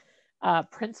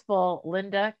Principal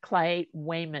Linda Clay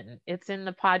Wayman. It's in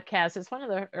the podcast. It's one of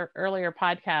the earlier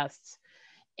podcasts.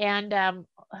 And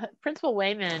Principal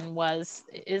Wayman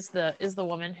is the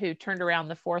woman who turned around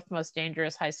the fourth most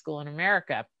dangerous high school in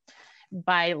America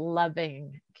by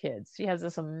loving kids. She has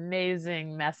this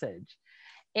amazing message.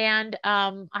 And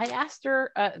I asked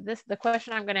her the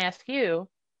question I'm going to ask you,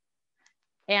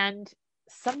 and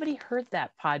somebody heard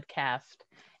that podcast,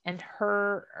 and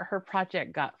her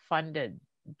project got funded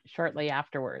shortly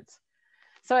afterwards.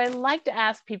 So I like to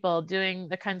ask people doing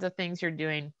the kinds of things you're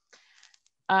doing,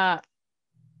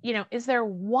 is there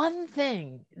one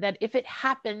thing that if it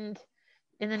happened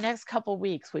in the next couple of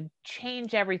weeks would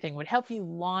change everything, would help you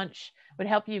launch, would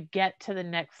help you get to the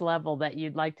next level that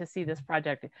you'd like to see this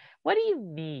project? What do you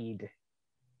need?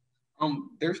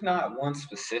 There's not one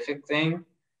specific thing,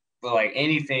 but like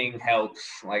anything helps.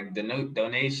 Like the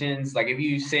donations, like if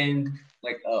you send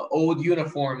like an old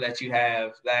uniform that you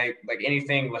have, like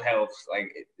anything would help.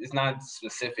 Like it's not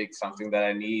specific something that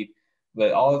I need,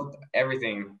 but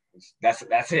everything. That's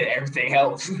it. Everything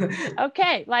helps.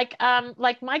 Okay, like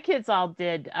my kids all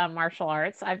did martial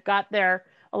arts. I've got a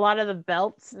lot of the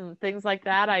belts and things like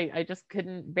that. I just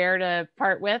couldn't bear to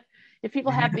part with. If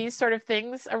people have these sort of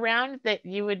things around, that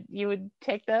you would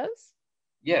take those?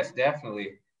 Yes,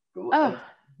 definitely. Oh,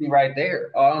 see right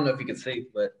there. Oh, I don't know if you can see,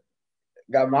 but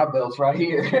got my belts right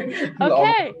here.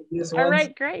 Okay. All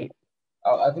right, great.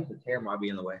 Oh, I think the chair might be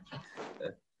in the way.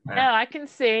 No, I can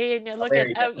see, and you look at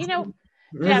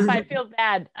Jeff, I feel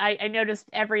bad. I noticed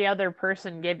every other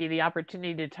person gave you the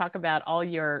opportunity to talk about all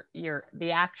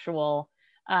the actual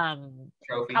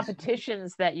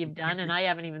competitions that you've done, and I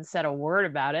haven't even said a word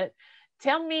about it.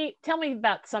 Tell me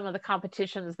about some of the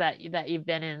competitions that you've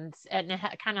been in, and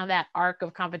kind of that arc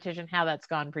of competition, how that's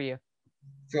gone for you.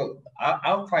 So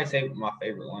I'll probably say my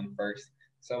favorite one first.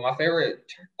 So my favorite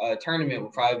tournament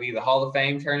would probably be the Hall of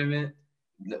Fame tournament,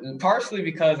 partially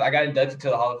because I got inducted to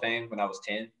the Hall of Fame when I was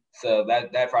 10. So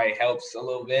that probably helps a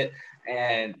little bit.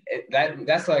 And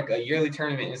that's like a yearly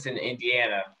tournament. It's in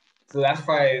Indiana. So that's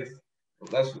probably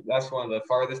that's one of the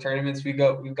farthest tournaments we've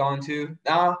gone to.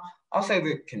 Now I'll say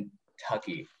that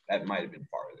Kentucky, that might have been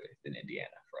farther than Indiana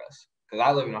for us, because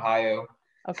I live in Ohio.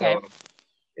 Okay. So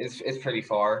it's pretty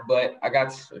far, but I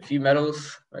got a few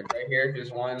medals right here.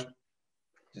 Just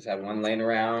have one laying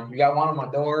around. We got one on my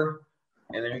door.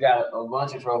 And then we got a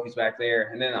bunch of trophies back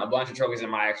there, and then a bunch of trophies in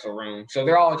my actual room. So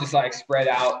they're all just like spread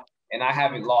out, and I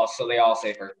haven't lost, so they all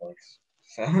say first place.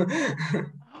 So.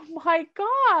 Oh my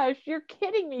gosh, you're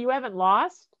kidding me! You haven't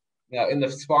lost? No, in the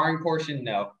sparring portion,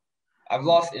 no. I've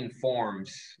lost in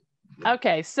forms.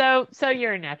 Okay, so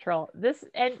you're a natural. This,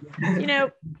 and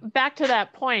back to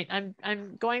that point.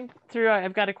 I'm going through.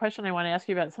 I've got a question I want to ask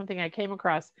you about something I came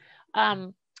across,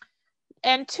 and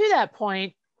to that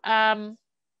point,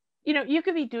 you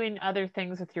could be doing other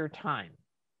things with your time,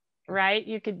 right?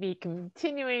 You could be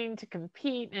continuing to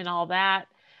compete and all that,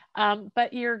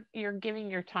 but you're giving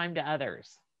your time to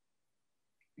others.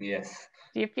 Yes.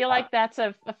 Do you feel like that's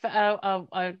a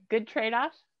good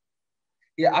trade-off?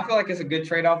 Yeah, I feel like it's a good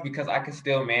trade-off because I can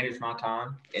still manage my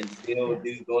time and still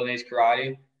do Golden Age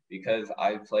Karate because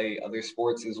I play other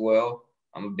sports as well.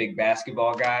 I'm a big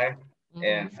basketball guy,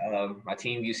 and my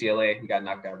team UCLA got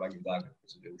knocked out by Gonzaga,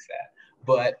 which is really sad.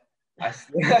 But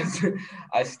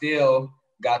I still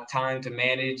got time to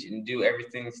manage and do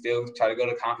everything, still try to go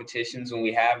to competitions when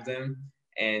we have them,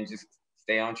 and just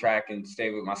stay on track and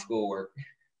stay with my schoolwork.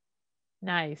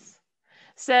 Nice.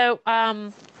 So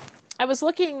I was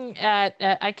looking at,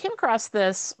 I came across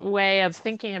this way of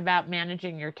thinking about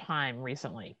managing your time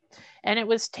recently. And it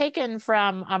was taken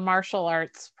from a martial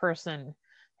arts person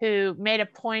who made a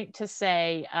point to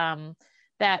say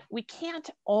that we can't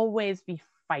always be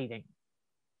fighting.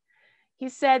 He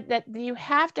said that you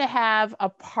have to have a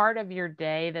part of your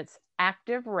day that's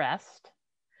active rest.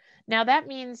 Now, that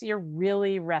means you're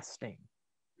really resting,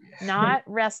 not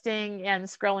resting and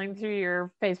scrolling through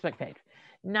your Facebook page,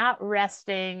 not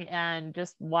resting and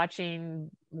just watching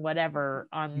whatever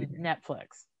on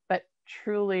Netflix, but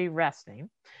truly resting.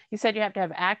 He said you have to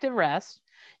have active rest.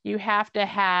 You have to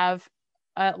have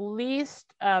at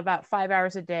least about 5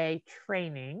 hours a day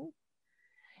training.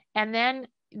 And then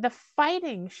the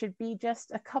fighting should be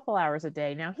just a couple hours a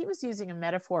day. Now, he was using a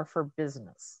metaphor for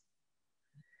business.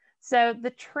 So the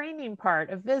training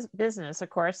part of business, of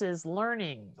course, is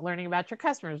learning about your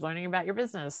customers, learning about your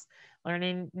business,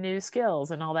 learning new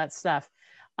skills and all that stuff.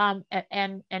 And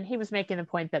he was making the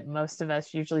point that most of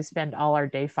us usually spend all our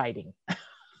day fighting.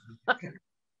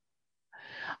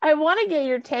 I want to get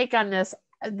your take on this,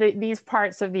 these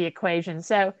parts of the equation.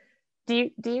 So do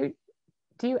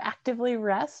you actively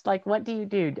rest? Like, what do you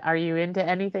do? Are you into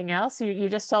anything else? You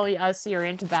just told us you're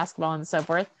into basketball and so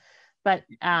forth, but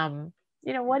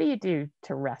what do you do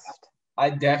to rest? I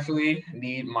definitely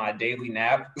need my daily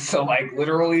nap. So like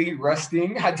literally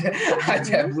resting, I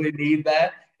definitely need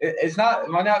that. It's not,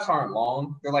 my naps aren't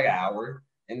long. They're like an hour.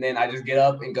 And then I just get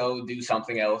up and go do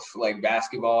something else like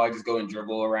basketball. I just go and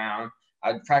dribble around.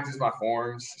 I practice my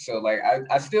forms. So like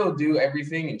I still do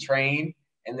everything and train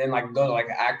and then like go to like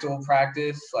actual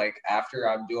practice like after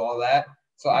I do all that.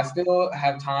 So I still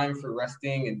have time for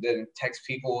resting and then text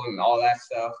people and all that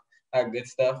stuff. Good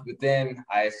stuff, but then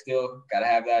I still gotta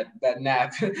have that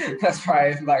nap. That's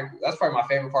probably my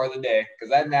favorite part of the day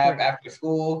because that nap after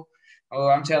school, oh,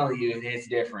 I'm telling you, it's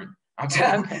different. I'm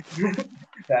telling you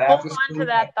that after Hold on school, to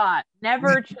that thought.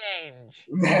 Never change.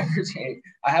 Never change.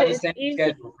 I have the same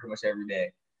schedule pretty much every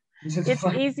day. It's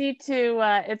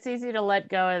easy to let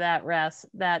go of that rest,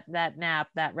 that nap,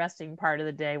 that resting part of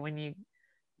the day when you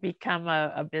become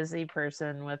a busy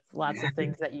person with lots of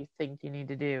things that you think you need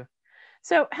to do.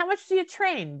 So how much do you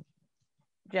train,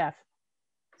 Jeff?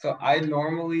 So I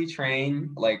normally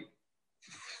train like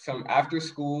some after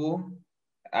school.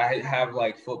 I have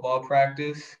like football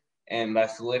practice and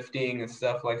that's lifting and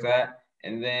stuff like that.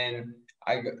 And then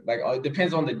I like it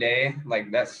depends on the day.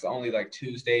 Like that's only like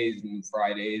Tuesdays and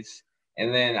Fridays.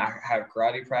 And then I have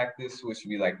karate practice, which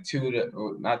would be like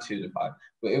not 2 to 5,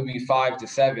 but it would be 5 to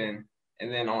 7.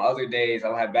 And then on other days,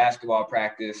 I'll have basketball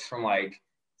practice from like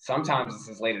sometimes it's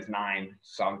as late as 9.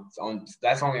 So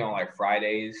that's only on like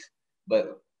Fridays,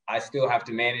 but I still have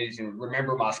to manage and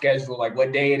remember my schedule, like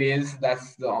what day it is.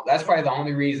 That's probably the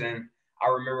only reason I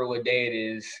remember what day it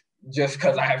is, just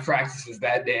because I have practices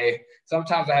that day.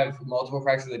 Sometimes I have multiple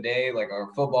practices a day, like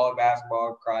football,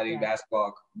 basketball, karate,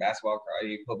 basketball,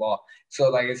 karate, football.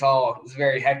 So like it's a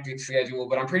very hectic schedule,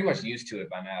 but I'm pretty much used to it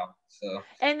by now. So.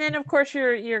 And then of course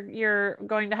you're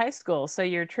going to high school, so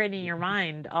you're training your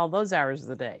mind all those hours of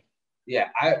the day. Yeah,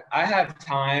 I have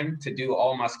time to do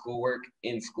all my schoolwork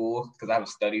in school because I have a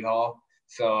study hall.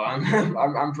 So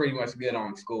I'm pretty much good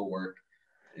on schoolwork.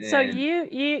 So you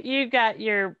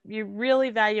really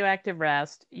value active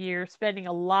rest. You're spending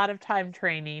a lot of time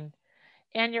training,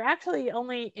 and you're actually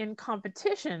only in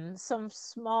competition some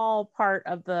small part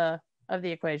of the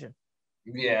equation.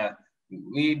 Yeah,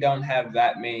 we don't have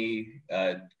that many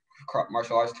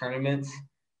martial arts tournaments.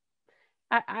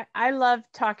 I love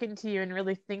talking to you and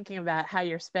really thinking about how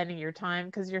you're spending your time,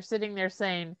 because you're sitting there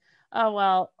saying, oh,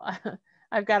 well,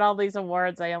 I've got all these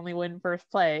awards. I only win first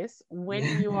place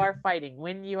when you are fighting,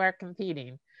 when you are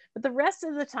competing. But the rest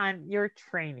of the time, you're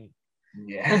training.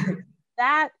 Yeah.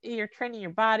 That you're training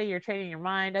your body, you're training your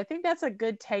mind. I think that's a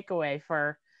good takeaway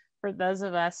for those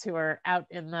of us who are out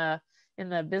in the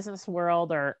business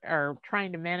world or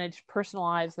trying to manage personal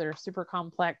lives that are super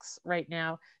complex right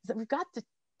now, is that we've got to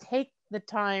take the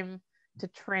time to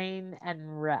train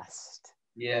and rest.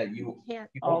 Yeah, you can't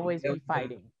always be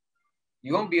fighting.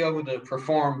 You won't be able to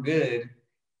perform good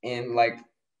in like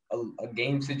a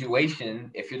game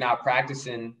situation if you're not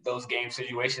practicing those game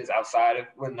situations outside of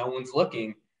when no one's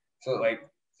looking. So like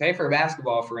say for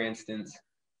basketball, for instance,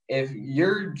 if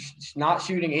you're not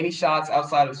shooting any shots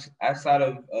outside of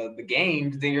the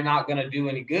games, then you're not going to do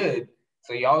any good.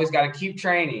 So you always got to keep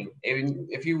training.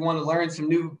 If you want to learn some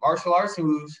new martial arts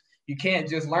moves, you can't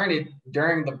just learn it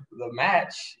during the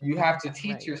match. You have to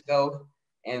teach yourself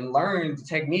and learn the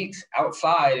techniques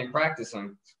outside and practice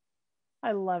them.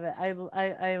 I love it.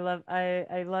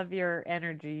 I love your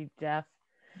energy, Jeff.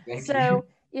 Thank you.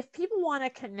 if people want to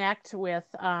connect with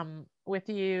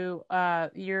you,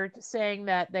 you're saying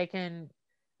that they can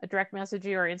direct message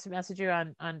you or instant message you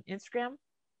on Instagram?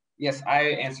 Yes, I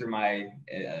answer my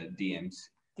DMs.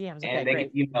 DMs. Okay, And they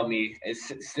great. can email me.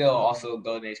 It's still also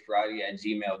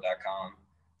goldenagekarate@gmail.com.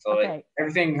 So Okay.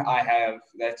 everything I have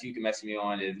that you can message me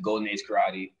on is Golden Age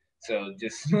Karate. So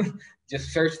just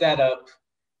just search that up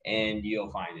and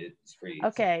you'll find it. It's pretty easy.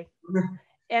 Okay.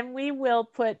 And we will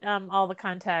put all the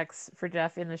contacts for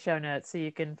Jeff in the show notes so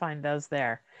you can find those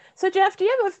there. So Jeff, do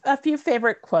you have a few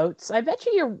favorite quotes? I bet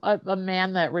you're a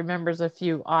man that remembers a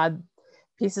few odd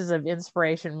pieces of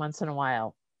inspiration once in a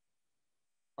while.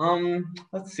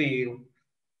 Let's see.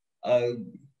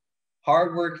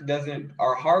 Hard work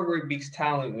beats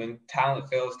talent when talent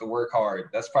fails to work hard.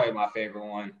 That's probably my favorite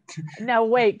one. No,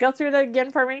 wait, go through that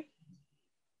again for me.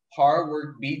 Hard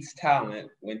work beats talent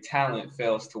when talent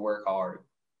fails to work hard.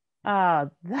 I'm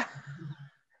trying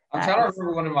to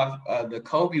remember one of my the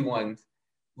Kobe ones,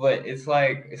 but it's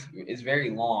like it's very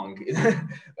long.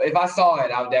 If I saw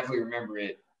it, I would definitely remember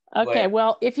it. Okay,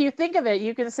 well, if you think of it,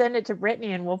 you can send it to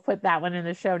Brittany, and we'll put that one in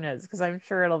the show notes because I'm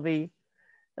sure it'll be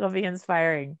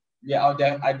inspiring. Yeah,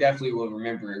 I definitely will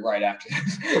remember it right after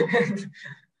this.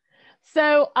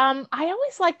 So, I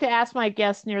always like to ask my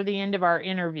guests near the end of our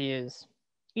interviews.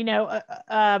 You know,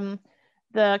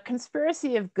 the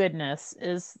conspiracy of goodness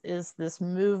is this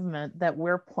movement that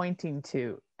we're pointing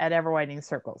to at Ever Widening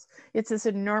Circles. It's this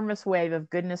enormous wave of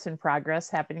goodness and progress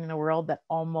happening in the world that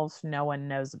almost no one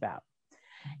knows about.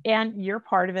 And you're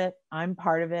part of it. I'm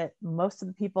part of it. Most of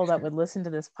the people that would listen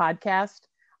to this podcast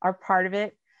are part of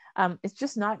it. It's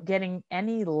just not getting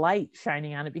any light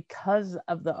shining on it because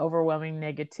of the overwhelming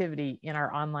negativity in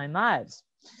our online lives.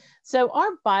 So our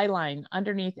byline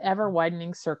underneath Ever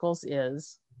Widening Circles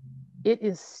is, it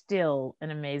is still an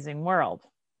amazing world.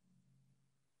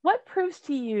 What proves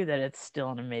to you that it's still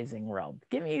an amazing world?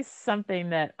 Give me something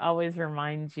that always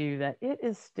reminds you that it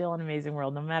is still an amazing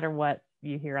world, no matter what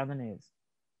you hear on the news.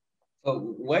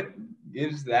 So what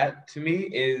gives that to me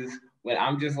is when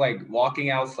I'm just like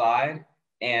walking outside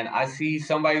and I see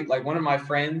somebody, like one of my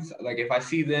friends, like if I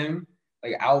see them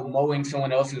like out mowing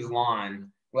someone else's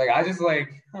lawn, like I just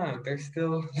like, they're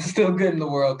still good in the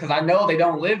world, because I know they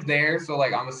don't live there. So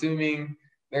like I'm assuming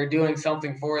they're doing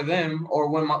something for them. Or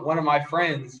when one of my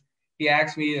friends, he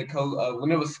asked me to go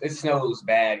when it snows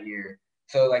bad here.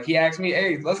 So like he asked me,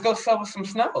 hey, let's go shovel some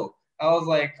snow. I was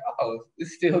like, oh,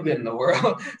 it's still good in the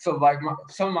world. So like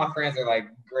some of my friends are like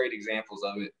great examples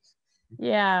of it.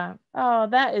 Yeah. Oh,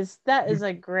 that is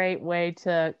a great way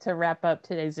to wrap up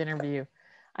today's interview.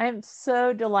 I am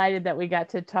so delighted that we got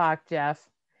to talk, Jeff.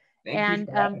 Thank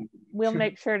you. We'll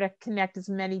make sure to connect as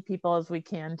many people as we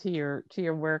can to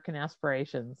your work and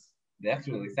aspirations.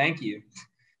 Definitely. Thank you.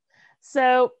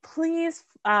 So please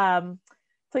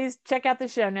check out the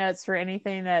show notes for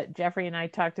anything that Jeffrey and I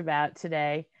talked about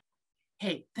today.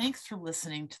 Hey, thanks for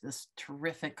listening to this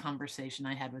terrific conversation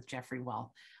I had with Jeffrey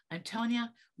Well. I'm telling you,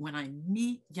 when I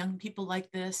meet young people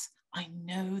like this, I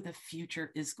know the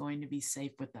future is going to be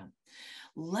safe with them.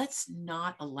 Let's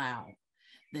not allow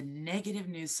the negative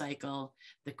news cycle,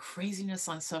 the craziness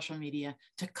on social media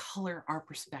to color our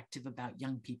perspective about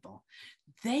young people.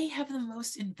 They have the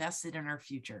most invested in our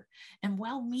future. And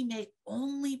while we may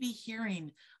only be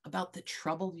hearing about the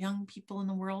troubled young people in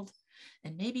the world,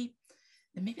 and maybe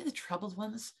the troubled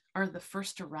ones are the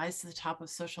first to rise to the top of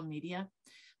social media,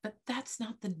 but that's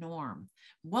not the norm.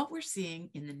 What we're seeing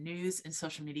in the news and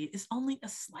social media is only a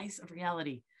slice of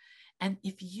reality. And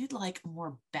if you'd like a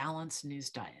more balanced news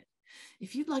diet,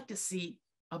 if you'd like to see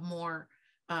a more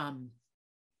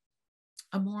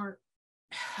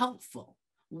helpful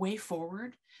way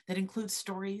forward that includes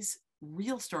stories,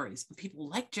 real stories of people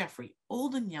like Jeffrey,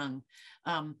 old and young,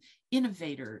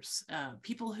 innovators,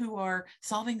 people who are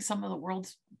solving some of the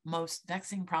world's most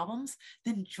vexing problems,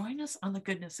 then join us on the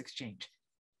Goodness Exchange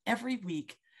every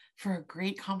week for a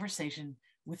great conversation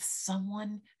with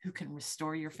someone who can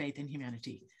restore your faith in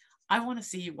humanity. I want to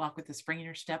see you walk with a spring in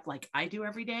your step like I do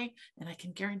every day. And I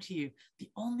can guarantee you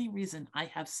the only reason I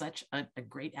have such a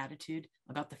great attitude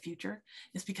about the future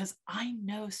is because I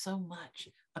know so much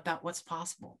about what's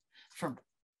possible from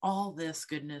all this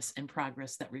goodness and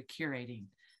progress that we're curating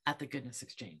at the Goodness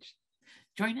Exchange.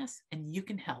 Join us and you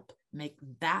can help make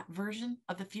that version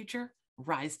of the future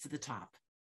rise to the top.